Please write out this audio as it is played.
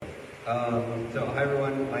Hi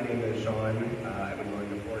everyone, my name is Sean. I've been going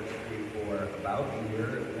to Fort Street for about a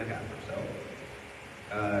year and a half or so.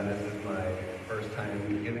 This is my first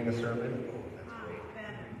time giving a sermon. Oh, that's great.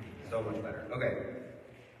 So much better. Okay.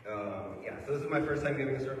 So this is my first time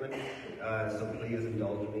giving a sermon. So please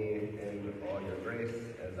indulge me in all your grace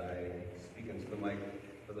as I speak into the mic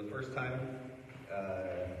for the first time.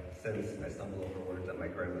 Since I stumbled over words at my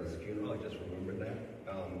grandma's funeral, I just remembered that.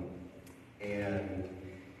 And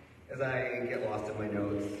as I get lost in my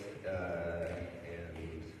notes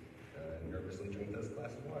and nervously drink this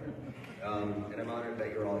glass of water. And I'm honored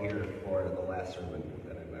that you're all here for the last sermon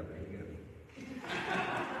that I'm ever going to give.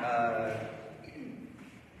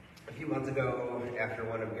 A few months ago, after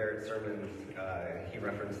one of Garrett's sermons, he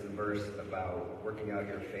referenced the verse about working out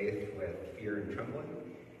your faith with fear and trembling.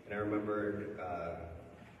 And I remembered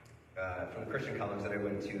from the Christian college that I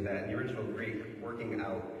went to that in the original Greek, working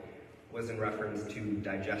out was in reference to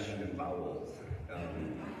digestion and bowels,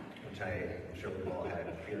 which I'm sure we've all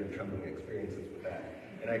had fear and trembling experiences with that.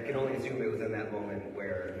 And I can only assume it was in that moment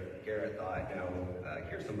where Garrett thought, now,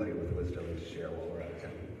 here's somebody with wisdom to share while we're out of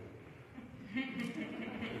town.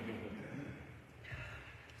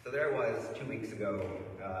 So there I was 2 weeks ago,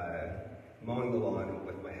 mowing the lawn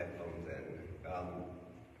with my headphones in.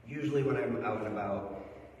 Usually when I'm out and about,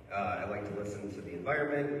 I like to listen to the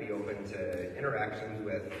environment, be open to interactions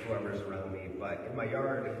with whoever's around me, but in my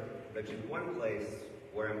yard, there's just one place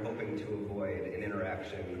where I'm hoping to avoid an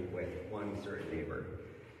interaction with one certain neighbor.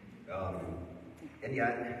 And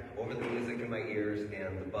yet, over the music in my ears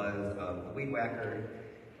and the buzz of the weed whacker,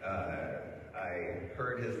 I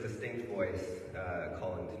heard his distinct voice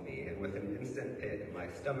calling to me, and with an instant pit in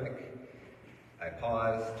my stomach, I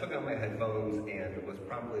paused, took out my headphones, and was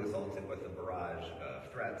promptly assaulted with a barrage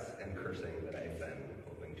of threats and cursing that I had been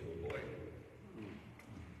hoping to avoid.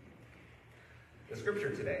 The scripture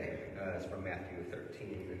today is from Matthew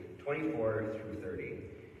 13, 24 through 30.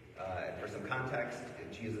 For some context,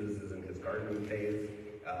 Jesus is in his gardening phase.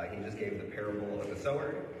 He just gave the parable of the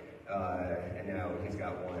sower, and now he's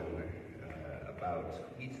got one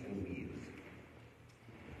about wheat and weeds.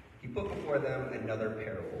 He put before them another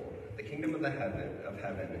parable. The kingdom of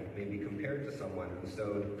heaven may be compared to someone who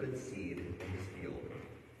sowed good seed in his field.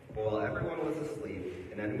 For while everyone was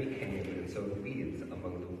asleep, an enemy came and sowed weeds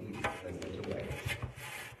among the wheat and went away.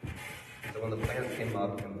 So when the plants came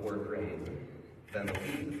up and bore grain, then the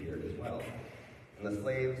weeds appeared as well. And the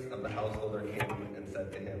slaves of the householder came and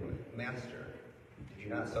said to him, Master, did you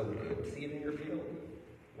not sow good seed in your field?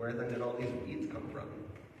 Where then did all these weeds come from?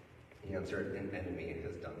 He answered, an enemy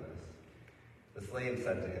has done this. The slave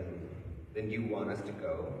said to him, then do you want us to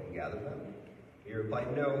go and gather them? He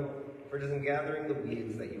replied, no, for it is in gathering the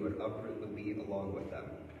weeds that you would uproot the wheat along with them.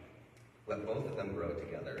 Let both of them grow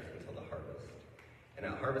together until the harvest. And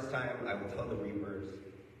at harvest time I will tell the reapers,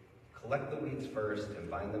 collect the weeds first and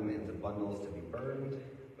bind them into bundles to be burned,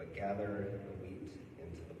 but gather the wheat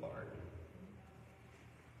into the barn.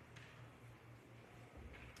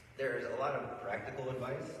 There's a lot of practical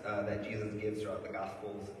advice that Jesus gives throughout the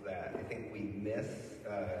Gospels that I think we miss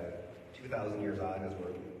 2,000 years on as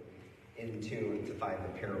we're in tune to find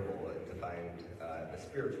the parable and to find the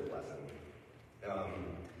spiritual lesson.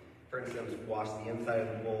 For instance, wash the inside of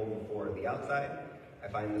the bowl before the outside. I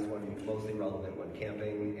find this one mostly relevant when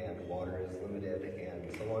camping and water is limited,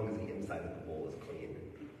 and so long as the inside of the bowl is clean.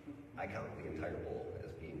 I count the entire bowl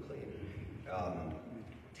as being clean.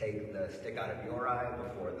 Take the stick out of your eye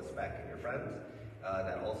before the speck in your friend's.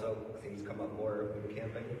 That also seems to come up more when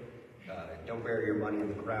camping. Don't bury your money in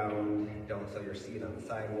the ground. Don't sow your seed on the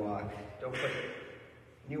sidewalk. Don't put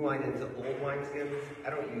new wine into old wineskins. I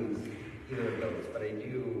don't use either of those, but I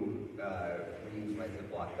do reuse my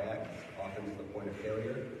Ziploc bags, often to the point of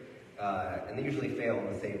failure. And they usually fail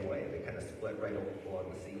in the same way. They kind of split right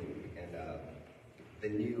along the seam. And the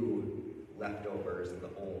new leftovers and the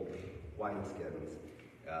old wineskins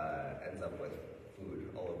ends up with food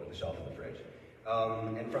all over the shelf of the fridge.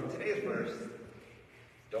 And from today's verse,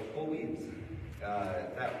 don't pull weeds.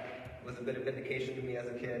 That was a bit of vindication to me as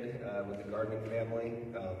a kid with the gardening family.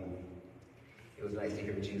 It was nice to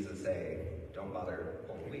hear Jesus say, don't bother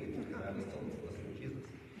pulling weeds, because I was told to listen to Jesus.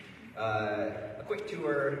 A quick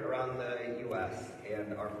tour around the U.S.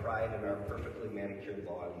 and our pride in our perfectly manicured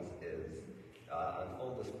lawns is on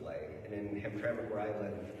full display. And in Hamtramck, where I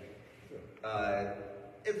live,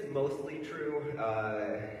 it's mostly true,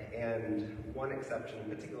 and one exception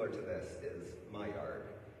in particular to this is my yard.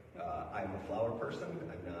 I'm a flower person,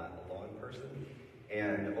 I'm not a lawn person,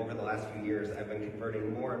 and over the last few years I've been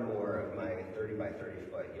converting more and more of my 30 by 30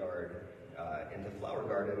 foot yard into flower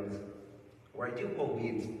gardens where I do pull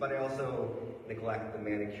weeds, but I also neglect the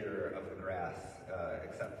manicure of the grass,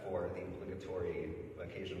 except for the obligatory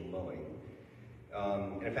occasional mowing.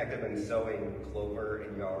 And in fact, I've been sowing clover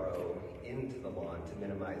and yarrow into the lawn to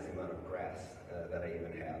minimize the amount of grass that I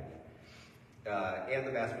even have. And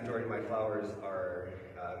the vast majority of my flowers are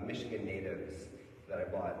Michigan natives that I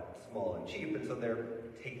bought small and cheap, and so they're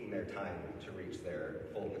taking their time to reach their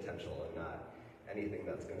full potential and not anything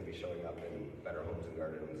that's going to be showing up in Better Homes and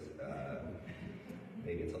Gardens,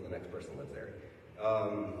 maybe until the next person lives there.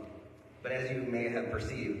 But as you may have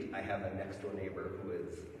perceived, I have a next-door neighbor who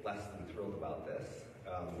is less than thrilled about this.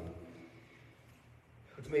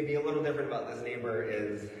 What's maybe a little different about this neighbor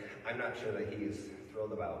is I'm not sure that he's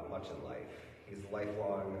thrilled about much in life. He's a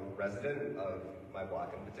lifelong resident of my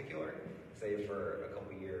block in particular, save for a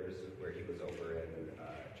couple years where he was over in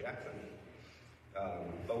Jackson.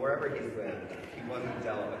 But wherever he's lived, he wasn't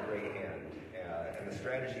dealt a great hand. And the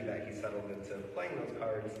strategy that he settled into playing those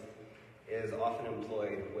cards is often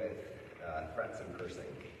employed with threats and cursing.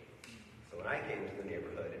 So when I came to the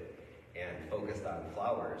neighborhood and focused on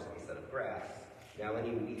flowers instead of grass, now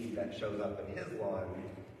any weed that shows up in his lawn,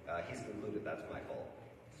 he's concluded that's my fault,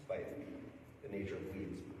 despite the nature of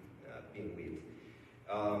weeds being weeds.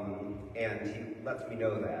 And he lets me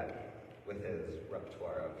know that with his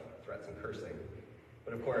repertoire of threats and cursing.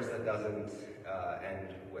 But of course, that doesn't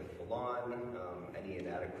end with the lawn. Any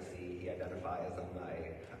inadequacy he identifies on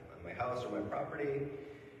my house or my property,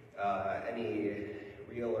 any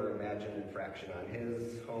real or imagined infraction on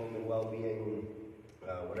his home and well-being,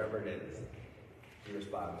 whatever it is, he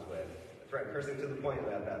responds with threat and cursing to the point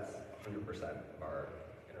that that's 100% of our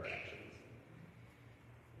interactions.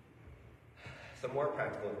 Some more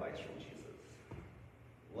practical advice from Jesus.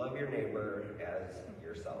 Love your neighbor as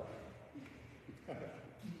yourself.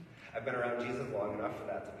 I've been around Jesus long enough for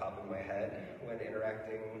that to pop in my head when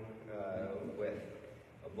interacting with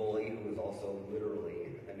a bully who is also literally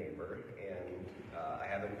a neighbor. And I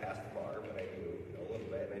haven't passed the bar, but I do know a little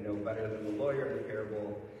bit. And I know better than the lawyer in the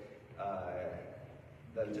parable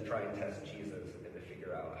than to try and test Jesus and to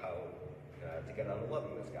figure out how to get out of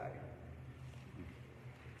loving this guy.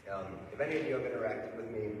 If any of you have interacted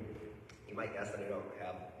with me, you might guess that I don't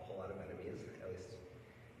have a whole lot of enemies. At least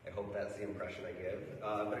I hope that's the impression I give.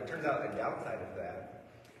 But it turns out a downside of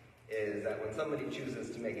that is that when somebody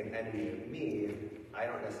chooses to make an enemy of me, I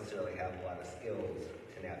don't necessarily have a lot of skills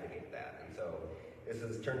to navigate that. And so this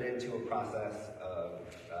has turned into a process of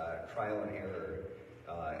trial and error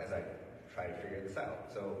as I try to figure this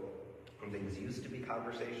out. So when things used to be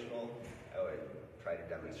conversational, I would try to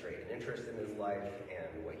demonstrate an interest in his life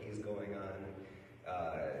and what he's going on,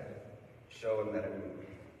 show him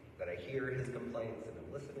that I hear his complaints and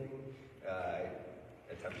I'm listening,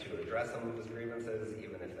 attempt to address some of his grievances,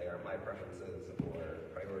 even if they aren't my preferences or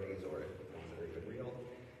priorities or things that are even real.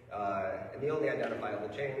 And the only identifiable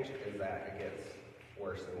change is that it gets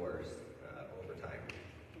worse and worse over time.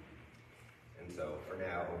 And so for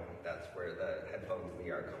now, that's where the headphones in the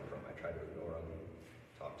yard come from. I try to ignore them,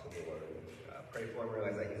 talk to the Lord, pray for him,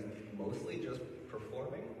 realize that he's mostly just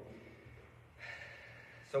performing.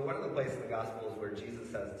 So one of the places in the Gospels where Jesus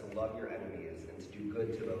says to love your enemies and to do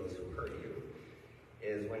good to those who hurt you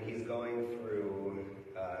is when he's going through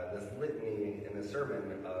this litany in the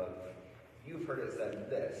sermon of, you've heard it said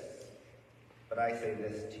this, but I say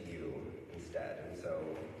this to you instead. And so,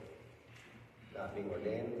 not being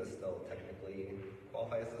ordained, this still technically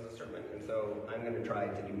qualifies as a sermon. And so I'm going to try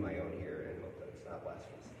to do my own here and hope that it's not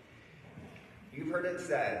blasphemous. You've heard it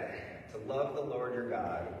said to love the Lord your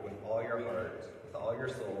God with all your heart, with all your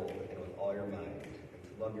soul, and with all your mind,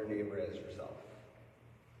 and to love your neighbor as yourself.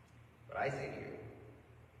 But I say to you,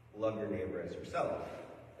 love your neighbor as yourself,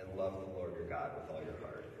 and love the Lord your God with all your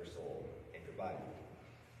heart, your soul, and your body.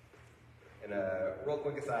 And a real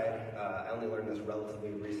quick aside, I only learned this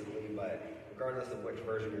relatively recently, but regardless of which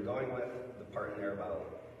version you're going with, the part in there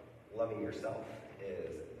about loving yourself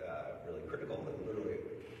is really critical. It literally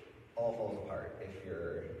all falls apart if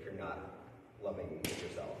you're not loving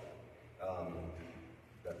yourself.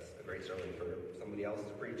 That's a great sermon for somebody else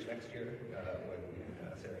to preach next year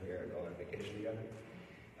when Sarah and Garrett go on vacation together.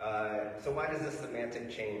 So why does this semantic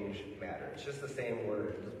change matter? It's just the same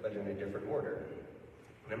words, but in a different order.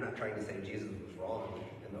 And I'm not trying to say Jesus was wrong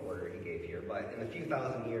in the order he gave here, but in the few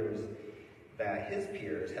thousand years that his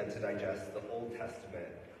peers had to digest the Old Testament,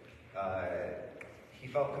 he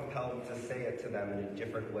felt compelled to say it to them in a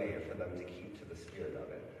different way for them to keep to the spirit of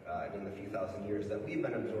it. And in the few thousand years that we've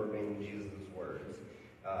been absorbing Jesus' words,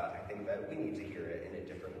 I think that we need to hear it in a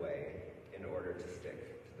different way in order to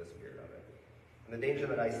stick to the spirit of it. And the danger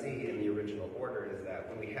that I see in the original order is that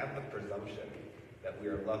when we have the presumption that we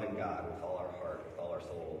are loving God with all our heart, with all our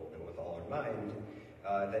soul, and with with all our mind,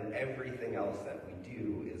 then everything else that we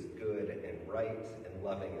do is good and right and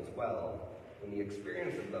loving as well, when the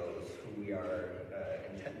experience of those who we are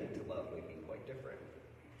intending to love may be quite different.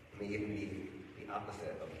 It may even be the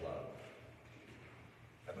opposite of love.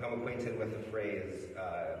 I've become acquainted with the phrase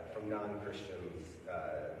from non-Christians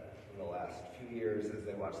in the last few years as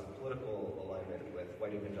they watch the political alignment with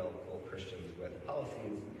white evangelical Christians with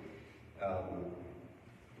policies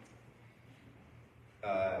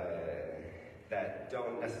that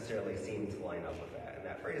don't necessarily seem to line up with that. And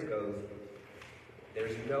that phrase goes,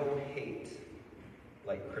 there's no hate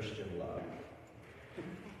like Christian love.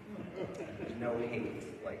 There's no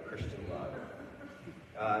hate like Christian love.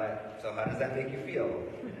 So how does that make you feel?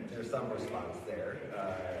 There's some response there.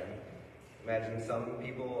 Imagine some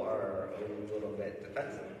people are a little bit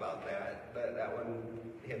defensive about that. That one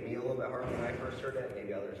hit me a little bit hard when I first heard it.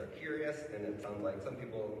 Maybe others are curious, and it sounds like some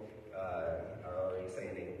people are already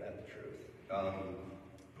saying, ain't that the truth?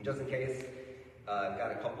 Just in case, I've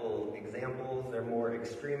got a couple examples. They're more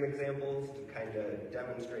extreme examples to kind of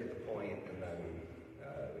demonstrate the point, and then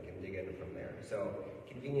we can dig in from there. So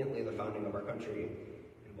conveniently, the founding of our country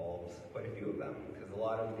involves quite a few of them, because a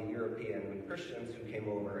lot of the European Christians who came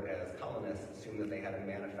over as colonists assumed that they had a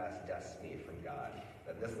manifest destiny from God,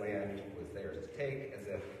 that this land was theirs to take, as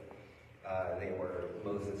if they were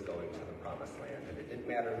Moses going to the promised land. And it didn't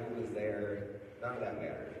matter who was there, none of that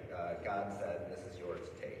mattered. God said, this is yours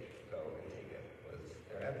to take, go and take it, was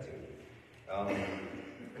their attitude.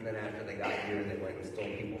 And then after they got here, they went and stole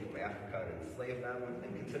people from Africa and enslaved them,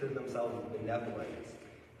 and considered themselves benevolent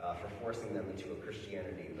for forcing them into a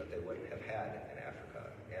Christianity that they wouldn't have had in Africa.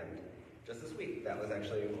 And just this week, that was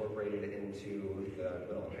actually incorporated into the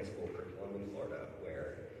middle and high school curriculum in Florida,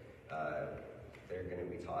 where they're going to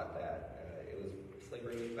be taught that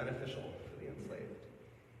slavery was beneficial for the enslaved.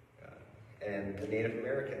 And the Native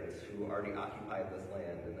Americans who already occupied this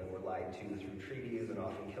land and then were lied to through treaties and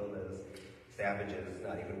often killed as savages,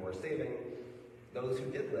 not even worth saving, those who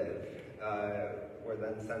did live were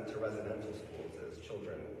then sent to residential schools as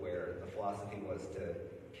children, where the philosophy was to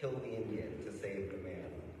kill the Indian to save the man.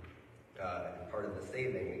 Part of the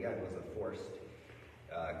saving, again, was a forced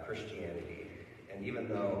Christianity. And even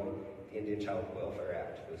though the Indian Child Welfare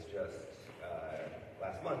Act was just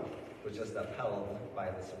last month, was just upheld by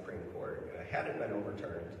the Supreme Court, had it been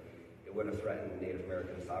overturned, it would have threatened Native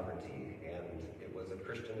American sovereignty, and it was a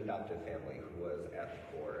Christian adoptive family who was at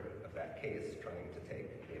the core of that case, trying to take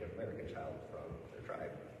a Native American child from their tribe.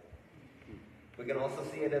 We can also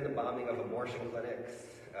see it in the bombing of abortion clinics,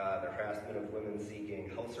 the harassment of women seeking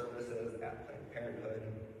health services at Planned Parenthood,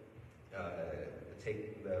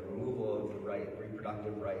 take the removal of the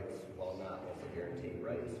reproductive rights while not also guaranteeing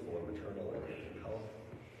rights for maternal and infant health.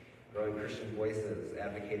 Growing Christian voices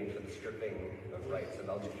advocating for the stripping of rights of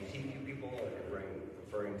LGBTQ people and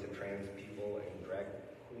referring to trans people and drag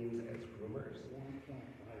queens as groomers.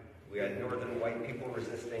 We had northern white people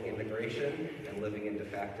resisting immigration and living in de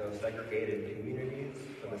facto segregated communities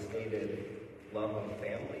for the stated love of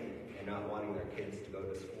family and not wanting their kids to go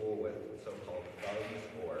to school with so-called thugs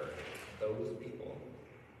or those people.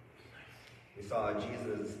 We saw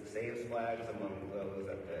Jesus saves flags among those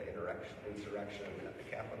at the insurrection at the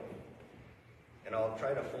Capitol. And I'll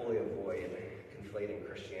try to fully avoid conflating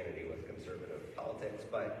Christianity with conservative politics,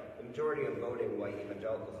 but the majority of voting white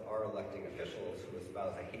evangelicals are electing officials who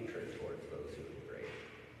espouse a hatred towards those who immigrate.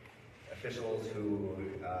 Officials who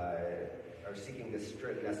are seeking to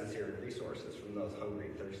strip necessary resources from those hungry,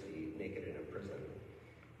 thirsty, naked, and in prison.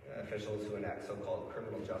 Officials who enact so-called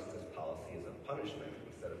criminal justice policies of punishment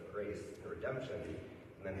instead of grace and redemption,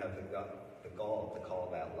 and then have the gall to call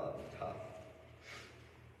that love tough.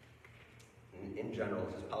 In general,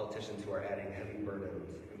 just politicians who are adding heavy burdens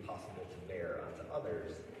impossible to bear onto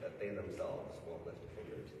others that they themselves won't lift a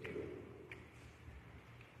finger to do.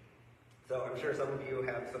 So I'm sure some of you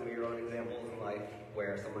have some of your own examples in life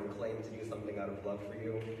where someone claimed to do something out of love for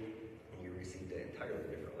you, and you received it entirely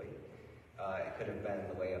differently. It could have been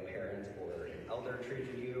the way a parent or an elder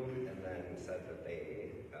treated you and then said that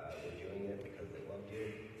they were doing it because they loved you.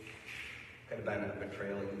 It could have been a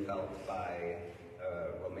betrayal you felt by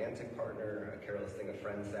a romantic partner, a careless thing a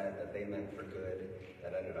friend said that they meant for good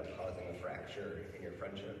that ended up causing a fracture in your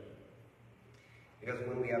friendship. Because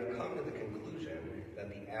when we have come to the conclusion that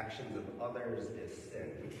the actions of others is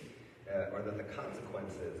sin, or that the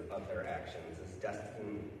consequences of their actions is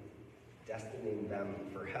destining them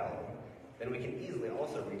for hell, then we can easily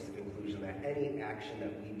also reach the conclusion that any action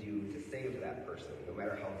that we do to save that person, no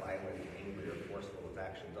matter how violent, angry, or forceful those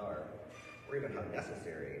actions are, or even how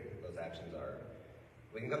necessary those actions are,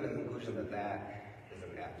 we can come to the conclusion that that is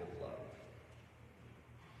an act of love.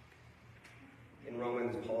 In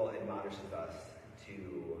Romans, Paul admonishes us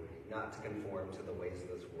to not to conform to the ways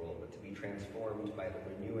of this world, but to be transformed by the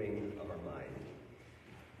renewing of our mind.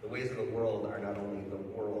 The ways of the world are not only the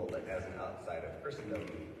world as an outside of Christendom,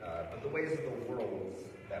 but the ways of the worlds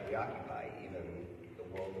that we occupy, even the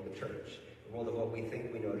world of the church, the world of what we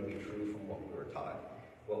think we know to be true from what we were taught,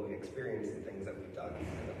 what we've experienced and things that we've done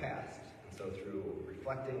in the past. And so through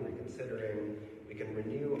reflecting, reconsidering, we can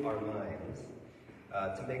renew our minds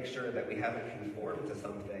to make sure that we haven't conformed to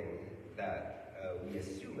something that we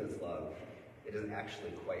assume is love. It is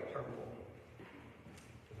actually quite harmful.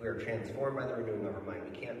 If we are transformed by the renewing of our mind,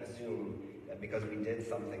 we can't assume that because we did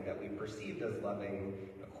something that we perceived as loving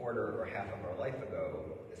a quarter or half of our life ago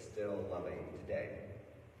is still loving today.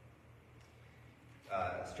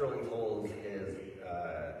 Sterling Tolles is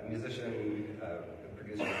a musician,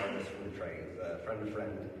 producer, artist from Detroit. He's a friend of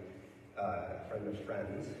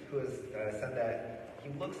friends, who has said that he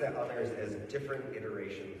looks at others as different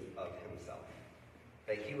iterations of himself.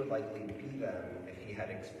 That he would likely be them if he had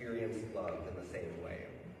experienced love in the same way.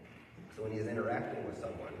 So when he's interacting with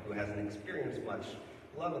someone who hasn't experienced much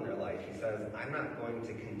love in their life, he says, I'm not going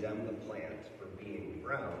to condemn the plant for being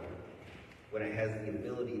brown when it has the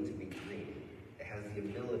ability to be green. It has the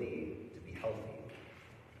ability to be healthy.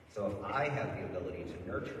 So if I have the ability to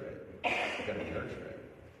nurture it, I'm going to nurture it.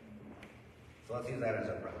 So let's use that as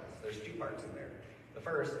our premise. There's two parts in there. The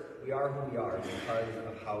first, we are who we are because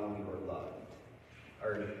of how we were loved.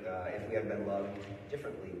 Or if we had been loved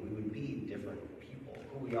differently, we would be different people.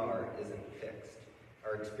 Who we are isn't fixed.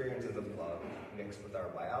 Our experiences of love, mixed with our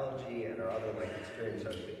biology and our other life experiences,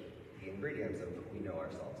 are the ingredients of who we know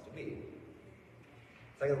ourselves to be.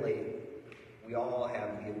 Secondly, we all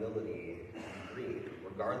have the ability to grieve,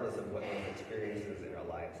 regardless of what those experiences in our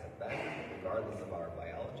lives have been, regardless of our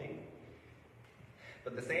biology.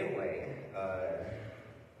 But the same way,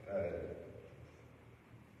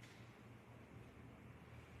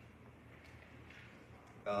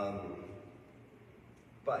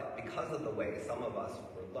 but because of the way some of us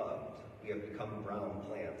were loved, we have become brown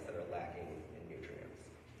plants that are lacking in nutrients.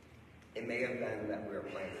 It may have been that we were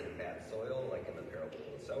planted in bad soil, like in the parable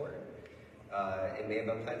of the sower. It may have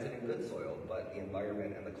been planted in good soil, but the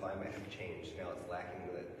environment and the climate have changed. Now it's lacking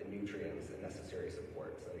the nutrients and necessary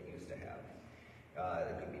supports that it used to have.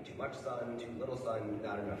 There could be too much sun, too little sun,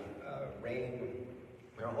 not enough rain.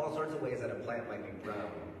 There are all sorts of ways that a plant might be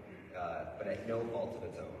brown, but at no fault of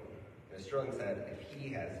its own. And as Sterling said, if he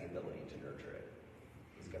has the ability to nurture it,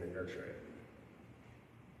 he's going to nurture it.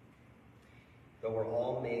 Though we're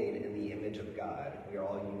all made in the image of God, we are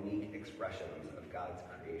all unique expressions of God's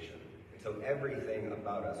creation. And so everything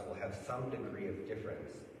about us will have some degree of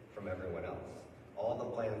difference from everyone else. All the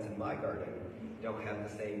plants in my garden don't have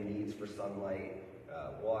the same needs for sunlight,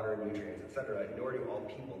 water, nutrients, etc., nor do all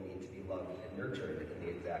people need to be loved and nurtured in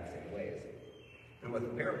the exact same ways. And with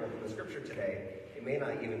the parable from the scripture today, it may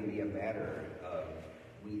not even be a matter of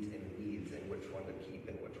wheat and weeds and which one to keep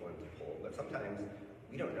and which one to pull, but sometimes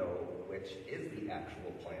we don't know which is the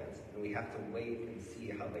actual plant, and we have to wait and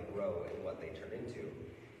see how they grow and what they turn into.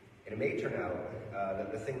 And it may turn out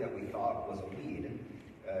that the thing that we thought was a weed,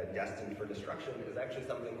 destined for destruction, is actually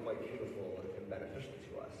something quite beautiful and beneficial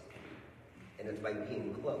to us. And it's by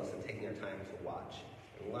being close and taking our time to watch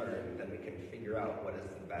and learn that we can figure out what is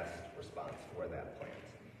the best response for that plant.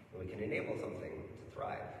 And we can enable something to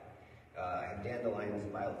thrive. I have dandelions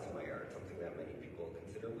and violets in my yard, something that many people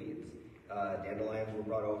consider weeds. Dandelions were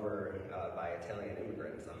brought over by Italian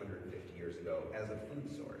immigrants 150 years ago as a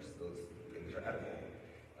food source. Those things are edible.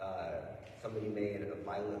 Somebody made a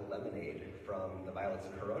violet lemonade from the violets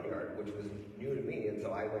in her own yard, which was new to me, and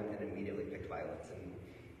so I went and immediately picked violets and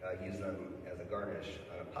used them as a garnish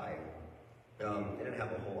on a pie. It didn't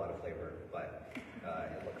have a whole lot of flavor, but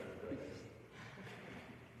it looked really nice.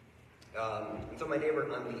 And so my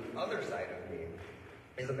neighbor on the other side of me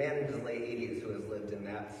is a man in his late 80s who has lived in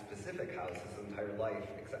that specific house his entire life,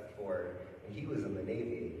 except for when he was in the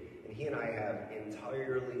Navy. And he and I have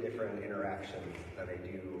entirely different interactions than I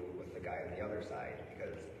do with the guy on the other side,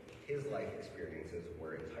 because his life experiences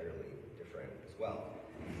were entirely different as well.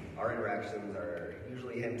 Our interactions are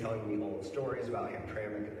usually him telling me old stories about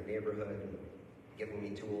Hamtramck in the neighborhood, and giving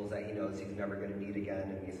me tools that he knows he's never going to need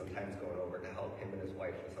again, and me sometimes going over to help him and his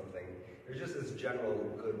wife with something. There's just this general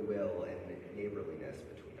goodwill and neighborliness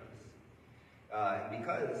between us.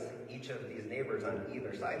 Because each of these neighbors on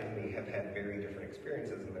either side of me have had very different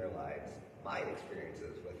experiences in their lives, my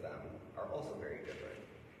experiences with them are also very different.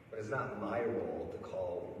 But it's not my role to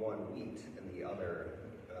call one wheat and the other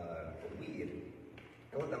a weed,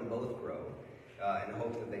 and let them both grow and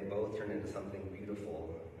hope that they both turn into something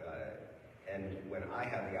beautiful and when I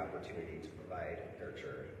have the opportunity to provide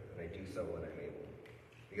nurture, then I do so when I'm able.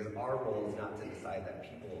 Because our role is not to decide that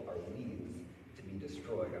people are weeds to be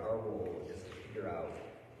destroyed. Our role is to figure out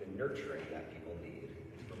the nurturing that people need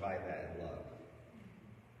and to provide that in love.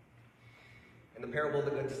 In the parable of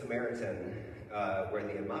the Good Samaritan, where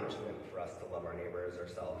the admonishment for us to love our neighbor as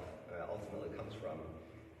ourselves ultimately comes from,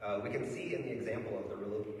 we can see in the example of the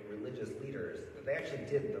religious leaders that they actually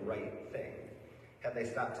did the right thing. Had they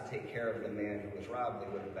stopped to take care of the man who was robbed, they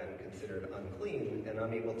would have been considered unclean and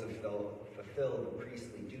unable to fulfill the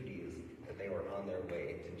priestly duties that they were on their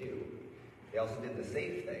way to do. They also did the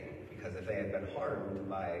safe thing, because if they had been harmed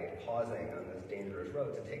by pausing on this dangerous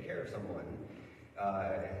road to take care of someone,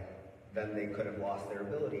 then they could have lost their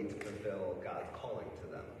ability to fulfill God's calling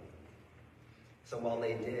to them. So while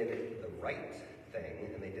they did the right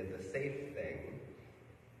thing and they did the safe thing,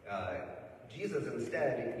 Jesus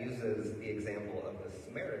instead uses the example of the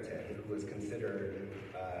Samaritan, who was considered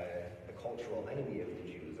the cultural enemy of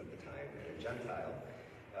the Jews at the time, and a Gentile,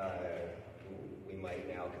 who we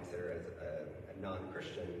might now consider as a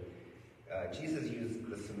non-Christian. Jesus used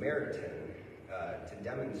the Samaritan to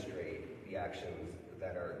demonstrate the actions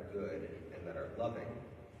that are good and that are loving.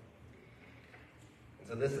 And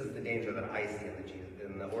so this is the danger that I see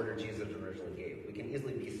in the order Jesus originally gave. We can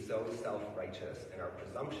easily be so self-righteous in our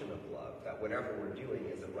presumption of love that whatever we're doing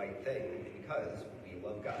is the right thing because we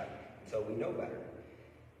love God, and so we know better.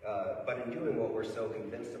 But in doing what we're so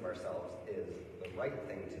convinced of ourselves is the right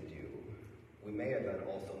thing to do, we may have then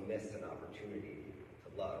also missed an opportunity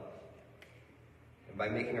to love. And by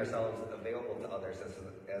making ourselves available to others as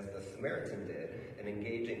the Samaritan did, and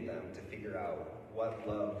engaging them to figure out what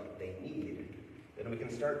love they need, then we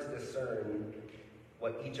can start to discern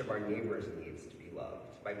what each of our neighbors needs to be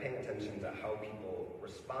loved. By paying attention to how people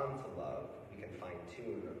respond to love, we can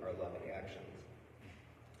fine-tune our loving actions.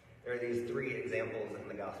 There are these three examples in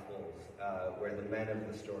the Gospels where the men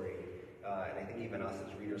of the story, and I think even us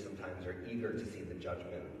as readers sometimes, are eager to see the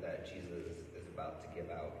judgment that Jesus is about to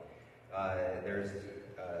give out. There's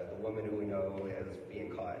the woman who we know as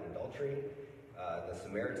being caught in adultery, the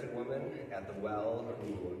Samaritan woman at the well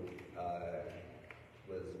who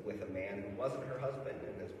was with a man who wasn't her husband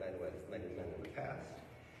and has been with many men in the past,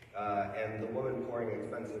 and the woman pouring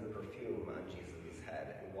expensive perfume on Jesus'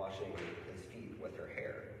 head and washing his feet with her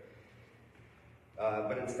hair.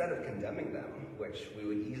 But instead of condemning them, which we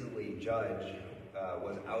would easily judge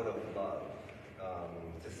was out of love,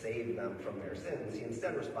 to save them from their sins, he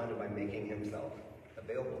instead responded by making himself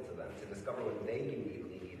available to them, to discover what they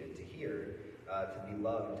uniquely needed to hear, to be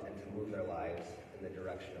loved and to move their lives in the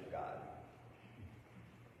direction of God.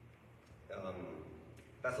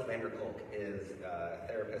 Bessel van der Kolk is a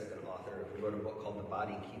therapist and author who wrote a book called The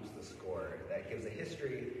Body Keeps the Score that gives a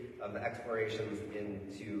history of the explorations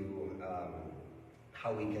into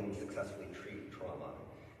how we can successfully treat trauma.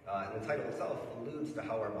 And the title itself alludes to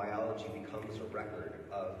how our biology becomes a record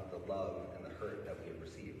of the love and the hurt that we have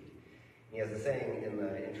received. And he has a saying in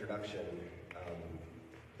the introduction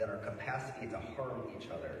that our capacity to harm each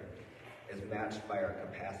other is matched by our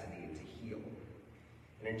capacity to heal.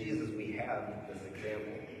 And in Jesus we have this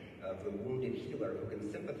example of the wounded healer who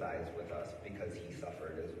can sympathize with us because he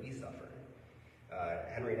suffered as we suffered.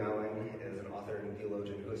 Henry Nouwen is an author and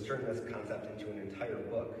theologian who has turned this concept into an entire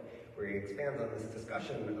book where he expands on this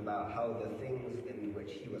discussion about how the things in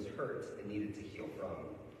which he was hurt and needed to heal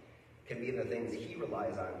from can be the things he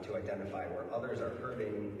relies on to identify where others are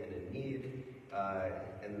hurting and in need,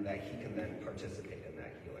 and that he can then participate in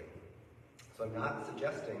that healing. So I'm not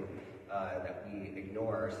suggesting that we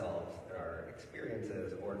ignore ourselves and our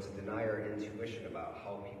experiences or to deny our intuition about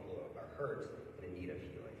how people are hurt and in need of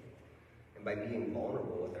healing. And by being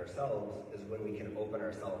vulnerable with ourselves is when we can open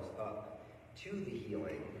ourselves up to the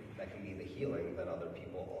healing that can be the healing that other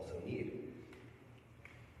people also need.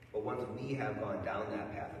 But once we have gone down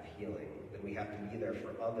that path of healing, then we have to be there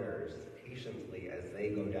for others patiently as they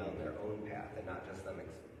go down their own path, and not just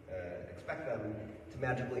expect them to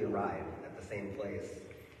magically arrive at the same place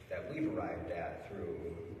that we've arrived at through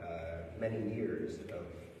many years of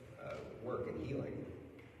work and healing.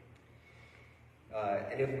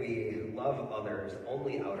 And if we love others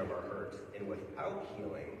only out of our hurt and without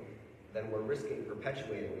healing, then we're risking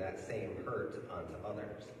perpetuating that same hurt onto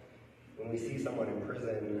others. When we see someone in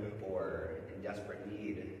prison or in desperate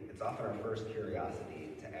need, it's often our first curiosity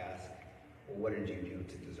to ask, well, what did you do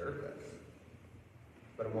to deserve this?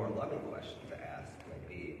 But a more loving question to ask might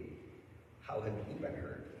be, how have you been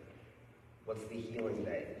hurt? What's the healing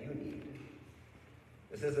that you need?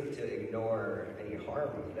 This isn't to ignore any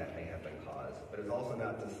harm that may have been caused, but it's also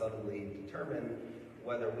not to subtly determine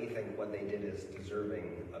whether we think what they did is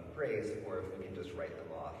deserving of grace or if we can just write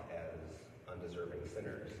them off as undeserving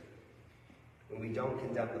sinners. When we don't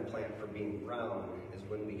condemn the plant for being brown is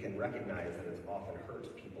when we can recognize that it often hurts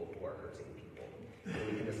people who are hurting people.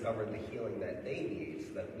 And we can discover the healing that they need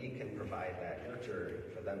so that we can provide that nurture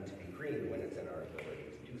for them to be green when it's in our ability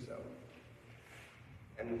to do so.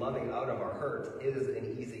 And loving out of our hurt is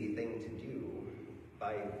an easy thing to do.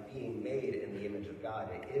 By being made in the image of God,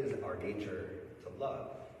 it is our nature to love.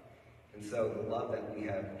 And so the love that we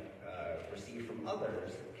have received from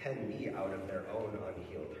others can be out of their own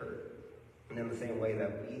unhealed hurt. And in the same way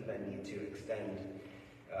that we then need to extend,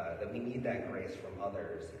 that we need that grace from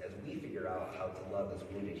others as we figure out how to love as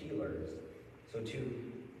wounded healers, so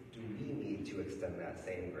too do we need to extend that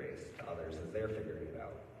same grace to others as they're figuring it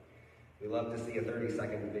out. We love to see a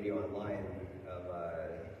 30-second video online of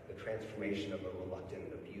the transformation of a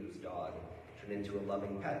reluctant, abused dog turned into a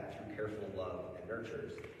loving pet through careful love and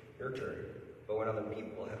nurture. But when other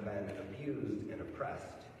people have been abused and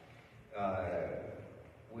oppressed,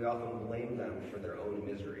 we often blame them for their own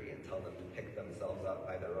misery and tell them to pick themselves up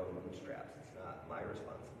by their own bootstraps. It's not my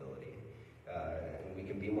responsibility. And we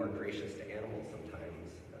can be more gracious to animals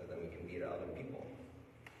sometimes than we can be to other people.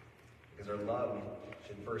 Because our love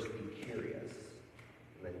should first be curious,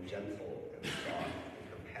 and then gentle and soft and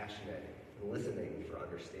compassionate and listening for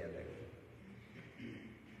understanding.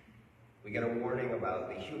 We get a warning about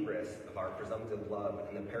the hubris of our presumptive love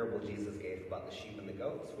in the parable Jesus gave about the sheep and the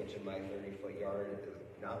goats, which in my 30-foot yard is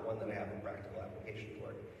not one that I have a practical application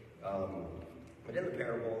for. But in the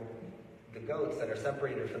parable, the goats that are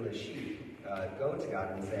separated from the sheep go to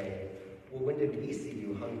God and say, well, when did we see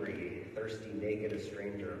you hungry, thirsty, naked, a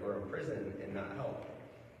stranger, or in prison and not help?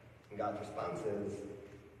 And God's response is,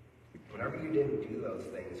 whenever you didn't do those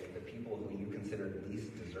things for the people who you considered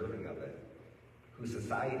least deserving of it, who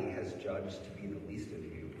society has judged to be the least of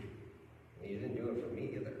you, and you didn't do it for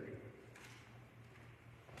me either.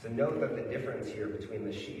 So note that the difference here between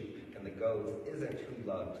the sheep and the goats isn't who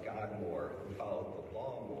loved God more, who followed the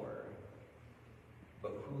law more,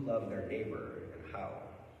 but who loved their neighbor and how.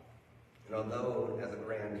 And although, as a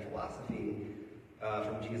grand philosophy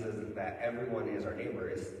from Jesus, that everyone is our neighbor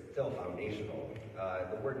is still foundational,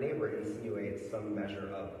 the word neighbor insinuates some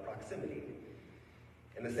measure of proximity.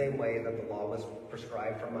 In the same way that the law was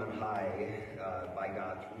prescribed from on high by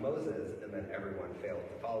God through Moses, and then everyone failed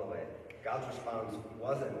to follow it, God's response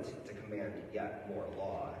wasn't to command yet more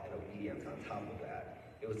law and obedience on top of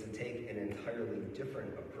that. It was to take an entirely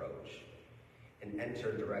different approach and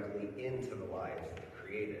enter directly into the lives that He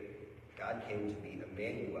created. God came to be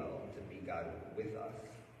Emmanuel, to be God with us.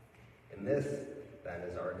 And this, then,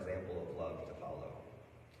 is our example of love to follow.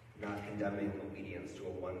 Not condemning obedience to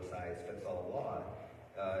a one-size-fits-all law,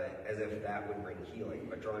 as if that would bring healing,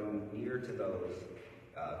 but drawing near to those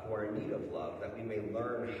who are in need of love, that we may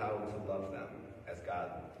learn how to love them as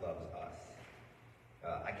God loves us.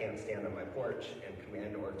 I can't stand on my porch and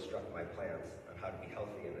command or instruct my plants on how to be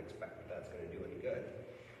healthy and expect that that's going to do any good.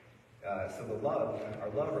 So our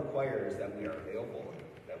love requires that we are available,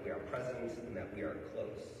 that we are present, and that we are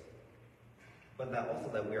close. But that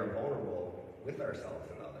also that we are vulnerable with ourselves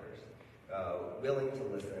and others, willing to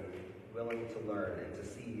listen, willing to learn, and to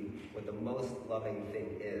see what the most loving thing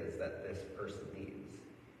is that this person needs.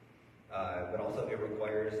 But also it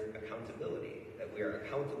requires accountability, that we are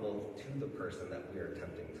accountable to the person that we are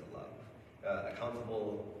attempting to love,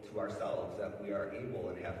 accountable to ourselves, that we are able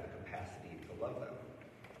and have the capacity to love them,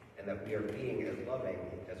 and that we are being as loving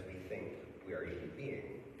as we think we are even being,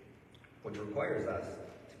 which requires us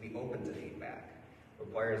to be open to feedback,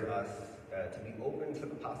 requires us to be open to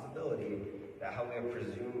the possibility that how we have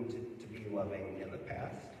presumed to be loving in the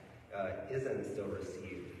past isn't still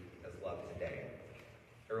received as love today.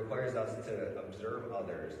 It requires us to observe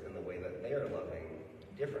others in the way that they are loving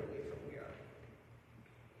differently from we are.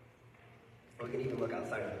 We can even look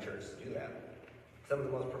outside of the church to do that. Some of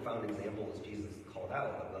the most profound examples Jesus called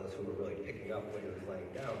out of those who were really picking up what He was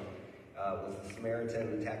laying down was the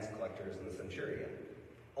Samaritan, the tax collectors, and the centurion.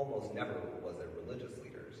 Almost never was it religious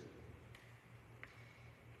leaders.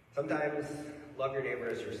 Sometimes love your neighbor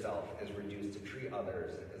as yourself is reduced to treat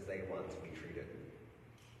others as they want to be treated.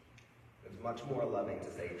 It's much more loving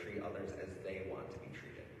to say treat others as they want to be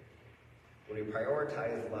treated. When we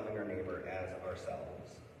prioritize loving our neighbor as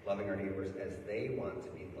ourselves, loving our neighbors as they want to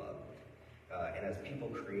be loved, and as people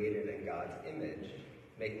created in God's image,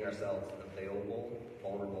 making ourselves available,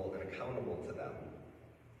 vulnerable, and accountable to them,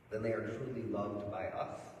 then they are truly loved by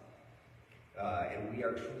us. And we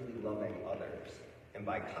are truly loving others. And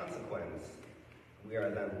by consequence, we are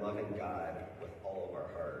then loving God with all of our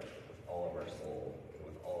heart, with all of our soul, and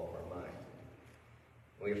with all of our mind.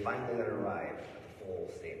 And we have finally then arrived at the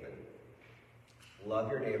full statement.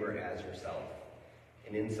 Love your neighbor as yourself,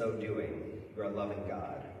 and in so doing, you are loving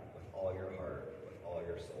God with all your heart, with all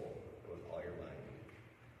your soul, and with all your mind.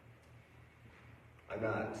 I'm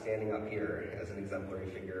not standing up here as an exemplary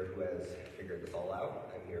figure who has figured this all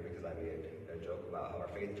out. I'm here because I made a joke about how our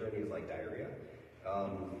faith journey is like diarrhea.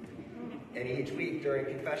 And each week during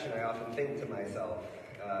confession, I often think to myself,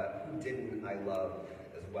 who didn't I love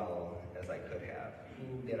as well as I could have?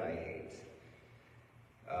 Who did I hate?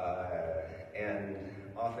 And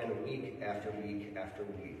often week after week after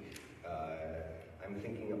week, I'm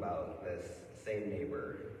thinking about this same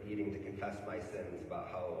neighbor needing to confess my sins, about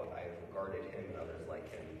how I've regarded him and others like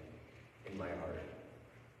him in my heart.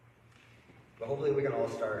 But hopefully we can all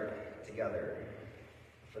start together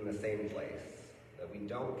from the same place, that we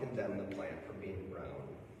don't condemn the plant for being brown,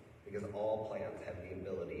 because all plants have the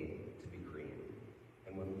ability to be green.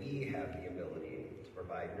 And when we have the ability to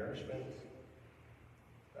provide nourishment,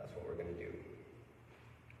 that's what we're going to do.